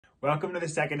Welcome to the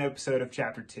second episode of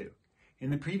Chapter 2. In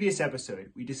the previous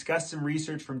episode, we discussed some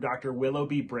research from Dr. Willow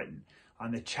B. Britton on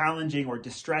the challenging or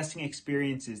distressing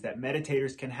experiences that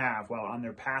meditators can have while on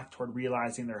their path toward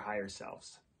realizing their higher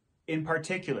selves. In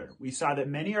particular, we saw that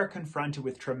many are confronted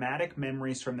with traumatic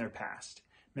memories from their past,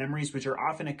 memories which are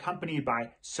often accompanied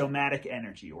by somatic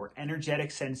energy or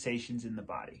energetic sensations in the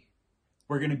body.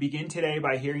 We're going to begin today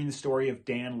by hearing the story of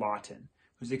Dan Lawton,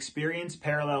 whose experience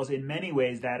parallels in many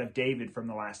ways that of David from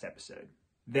the last episode.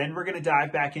 Then we're going to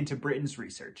dive back into Britton's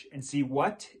research and see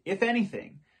what, if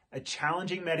anything, a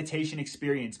challenging meditation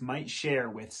experience might share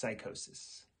with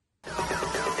psychosis.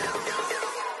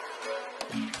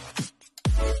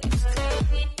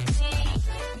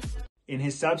 In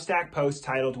his Substack post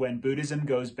titled When Buddhism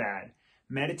Goes Bad,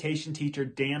 meditation teacher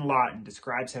Dan Lawton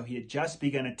describes how he had just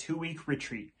begun a 2-week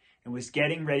retreat and was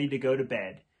getting ready to go to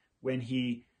bed when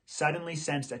he suddenly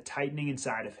sensed a tightening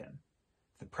inside of him.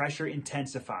 The pressure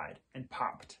intensified and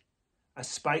popped. A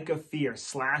spike of fear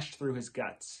slashed through his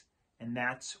guts, and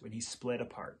that's when he split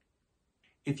apart.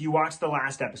 If you watched the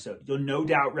last episode, you'll no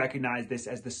doubt recognize this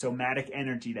as the somatic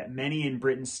energy that many in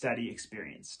Britton's study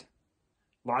experienced.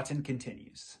 Lawton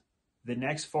continues. The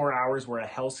next 4 hours were a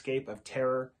hellscape of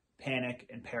terror, panic,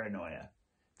 and paranoia.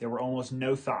 There were almost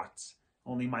no thoughts,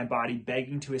 only my body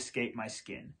begging to escape my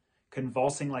skin,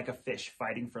 convulsing like a fish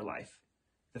fighting for life.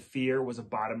 The fear was a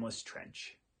bottomless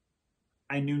trench.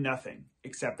 I knew nothing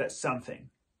except that something,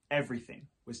 everything,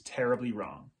 was terribly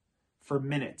wrong. For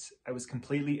minutes, I was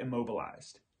completely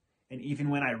immobilized, and even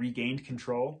when I regained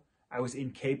control, I was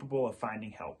incapable of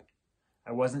finding help.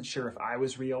 I wasn't sure if I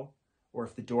was real, or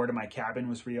if the door to my cabin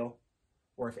was real,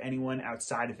 or if anyone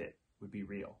outside of it would be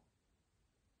real.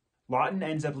 Lawton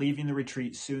ends up leaving the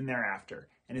retreat soon thereafter,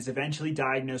 and is eventually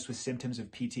diagnosed with symptoms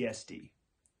of PTSD.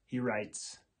 He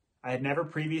writes, I had never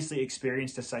previously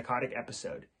experienced a psychotic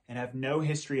episode and have no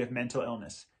history of mental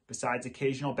illness besides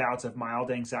occasional bouts of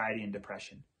mild anxiety and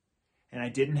depression. And I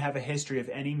didn't have a history of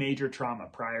any major trauma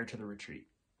prior to the retreat.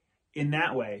 In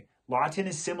that way, Lawton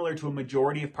is similar to a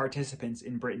majority of participants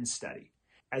in Britton's study,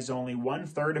 as only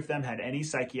 1/3 of them had any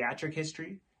psychiatric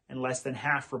history and less than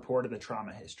half reported a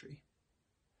trauma history.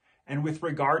 And with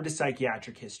regard to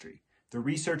psychiatric history, the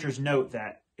researchers note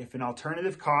that if an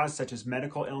alternative cause such as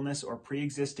medical illness or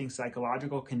pre-existing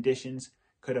psychological conditions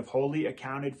could have wholly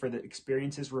accounted for the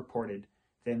experiences reported,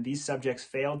 then these subjects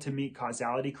failed to meet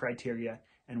causality criteria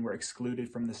and were excluded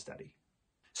from the study.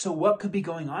 So what could be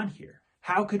going on here?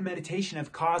 How could meditation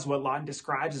have caused what Lawton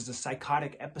describes as a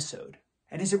psychotic episode?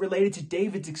 And is it related to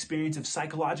David's experience of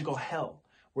psychological hell,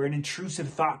 where an intrusive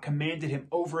thought commanded him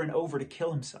over and over to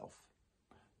kill himself?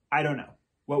 I don't know.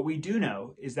 What we do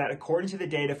know is that according to the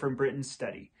data from Britton's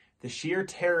study, the sheer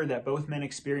terror that both men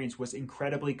experienced was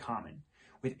incredibly common,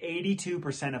 with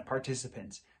 82% of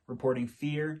participants reporting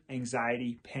fear,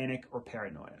 anxiety, panic, or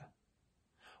paranoia.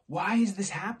 Why is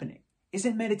this happening?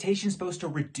 Isn't meditation supposed to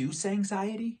reduce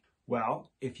anxiety? Well,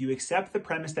 if you accept the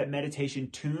premise that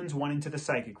meditation tunes one into the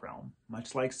psychic realm,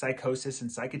 much like psychosis and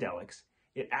psychedelics,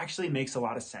 it actually makes a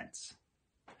lot of sense.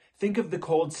 Think of the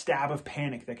cold stab of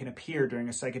panic that can appear during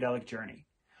a psychedelic journey,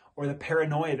 or the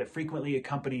paranoia that frequently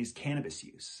accompanies cannabis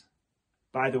use.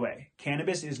 By the way,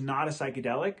 cannabis is not a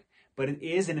psychedelic, but it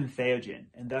is an entheogen,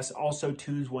 and thus also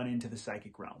tunes one into the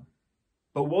psychic realm.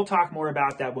 But we'll talk more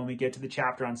about that when we get to the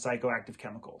chapter on psychoactive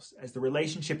chemicals, as the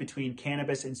relationship between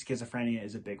cannabis and schizophrenia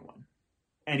is a big one.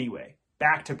 Anyway,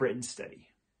 back to Britton's study.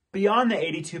 Beyond the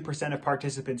 82% of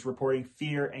participants reporting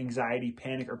fear, anxiety,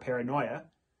 panic, or paranoia,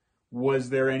 was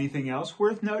there anything else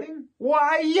worth noting?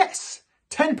 Why, yes!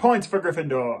 10 points for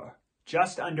Gryffindor!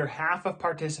 Just under half of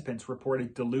participants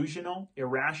reported delusional,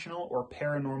 irrational, or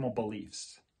paranormal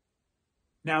beliefs.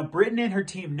 Now, Britton and her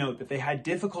team note that they had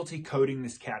difficulty coding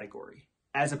this category,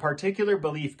 as a particular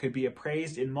belief could be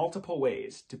appraised in multiple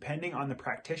ways depending on the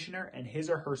practitioner and his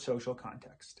or her social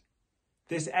context.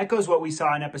 This echoes what we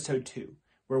saw in episode 2,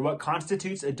 where what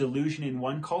constitutes a delusion in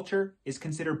one culture is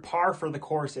considered par for the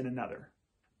course in another.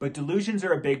 But delusions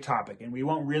are a big topic, and we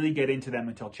won't really get into them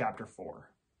until chapter 4.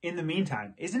 In the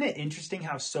meantime, isn't it interesting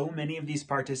how so many of these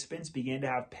participants began to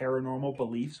have paranormal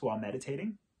beliefs while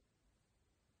meditating?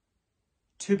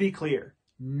 To be clear,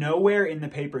 nowhere in the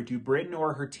paper do Britton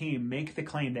or her team make the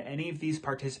claim that any of these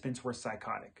participants were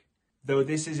psychotic, though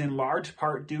this is in large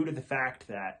part due to the fact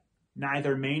that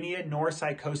neither mania nor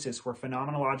psychosis were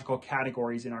phenomenological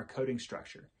categories in our coding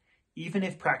structure, even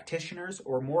if practitioners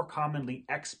or more commonly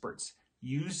experts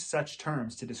used such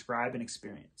terms to describe an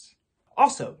experience.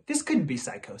 Also, this couldn't be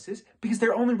psychosis because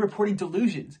they're only reporting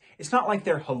delusions. It's not like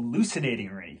they're hallucinating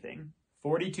or anything.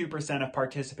 42% of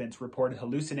participants reported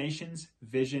hallucinations,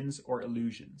 visions, or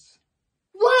illusions.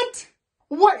 What?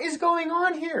 What is going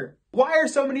on here? Why are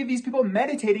so many of these people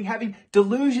meditating having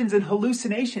delusions and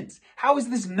hallucinations? How is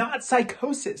this not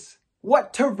psychosis?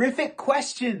 What terrific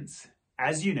questions!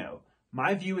 As you know,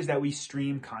 my view is that we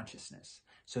stream consciousness.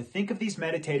 So think of these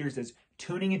meditators as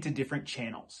tuning into different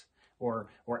channels or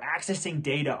accessing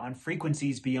data on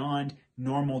frequencies beyond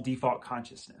normal default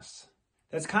consciousness.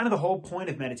 That's kind of the whole point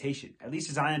of meditation, at least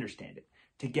as I understand it,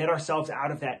 to get ourselves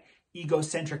out of that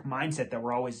egocentric mindset that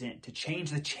we're always in, to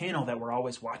change the channel that we're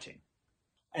always watching.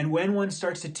 And when one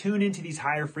starts to tune into these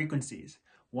higher frequencies,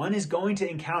 one is going to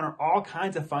encounter all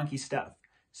kinds of funky stuff,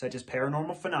 such as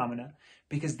paranormal phenomena,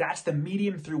 because that's the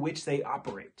medium through which they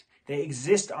operate. They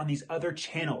exist on these other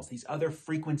channels, these other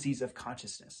frequencies of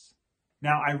consciousness.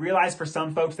 Now, I realize for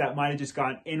some folks that might have just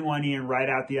gone in one ear and right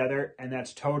out the other, and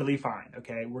that's totally fine,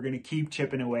 okay? We're going to keep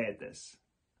chipping away at this.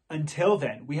 Until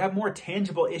then, we have more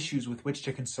tangible issues with which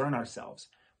to concern ourselves.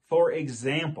 For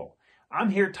example, I'm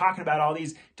here talking about all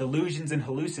these delusions and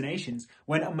hallucinations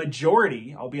when a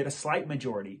majority, albeit a slight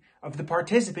majority, of the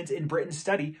participants in Britain's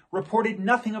study reported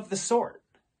nothing of the sort.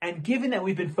 And given that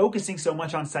we've been focusing so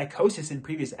much on psychosis in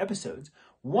previous episodes,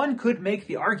 one could make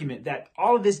the argument that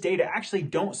all of this data actually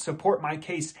don't support my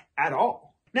case at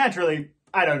all. Naturally,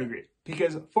 I don't agree,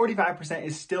 because 45%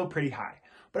 is still pretty high.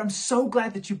 But I'm so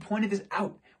glad that you pointed this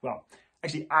out. Well,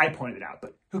 actually, I pointed it out,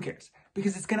 but who cares?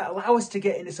 Because it's going to allow us to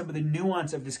get into some of the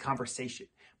nuance of this conversation.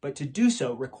 But to do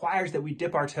so requires that we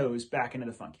dip our toes back into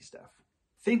the funky stuff.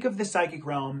 Think of the psychic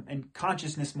realm and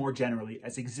consciousness more generally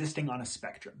as existing on a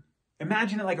spectrum.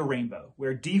 Imagine it like a rainbow,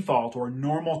 where default or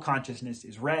normal consciousness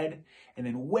is red, and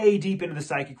then way deep into the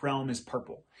psychic realm is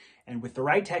purple. And with the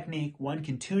right technique, one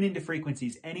can tune into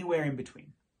frequencies anywhere in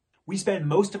between. We spend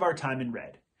most of our time in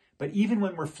red. But even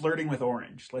when we're flirting with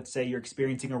orange, let's say you're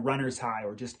experiencing a runner's high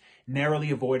or just narrowly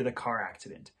avoided a car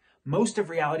accident, most of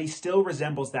reality still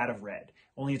resembles that of red,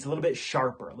 only it's a little bit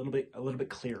sharper, a little bit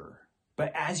clearer.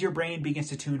 But as your brain begins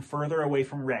to tune further away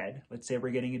from red, let's say we're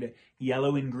getting into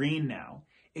yellow and green now,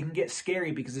 it can get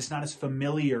scary because it's not as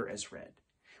familiar as red.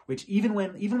 Which even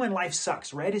when life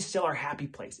sucks, red is still our happy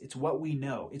place. It's what we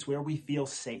know. It's where we feel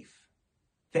safe.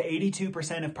 The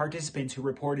 82% of participants who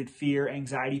reported fear,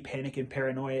 anxiety, panic, and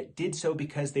paranoia did so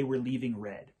because they were leaving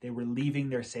red. They were leaving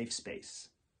their safe space.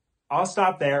 I'll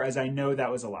stop there as I know that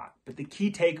was a lot, but the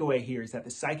key takeaway here is that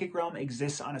the psychic realm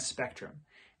exists on a spectrum,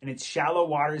 and its shallow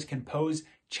waters can pose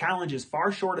challenges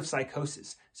far short of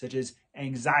psychosis, such as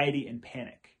anxiety and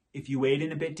panic. If you wade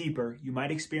in a bit deeper, you might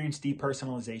experience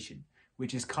depersonalization,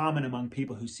 which is common among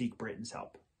people who seek Britain's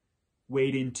help.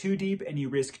 Wade in too deep and you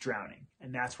risk drowning,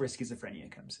 and that's where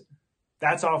schizophrenia comes in.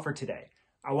 That's all for today.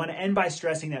 I want to end by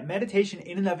stressing that meditation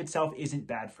in and of itself isn't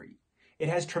bad for you. It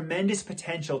has tremendous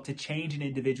potential to change an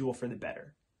individual for the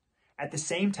better. At the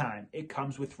same time, it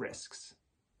comes with risks.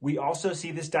 We also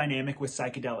see this dynamic with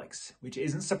psychedelics, which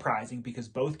isn't surprising because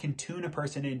both can tune a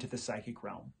person into the psychic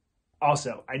realm.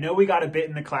 Also, I know we got a bit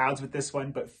in the clouds with this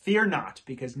one, but fear not,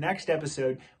 because next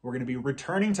episode, we're going to be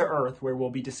returning to Earth, where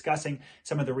we'll be discussing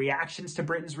some of the reactions to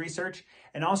Britain's research,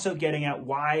 and also getting at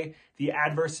why the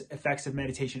adverse effects of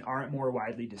meditation aren't more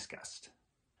widely discussed.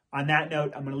 On that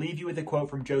note, I'm going to leave you with a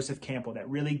quote from Joseph Campbell that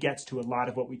really gets to a lot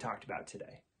of what we talked about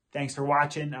today. Thanks for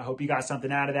watching. I hope you got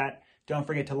something out of that. Don't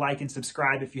forget to like and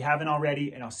subscribe if you haven't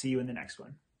already, and I'll see you in the next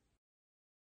one.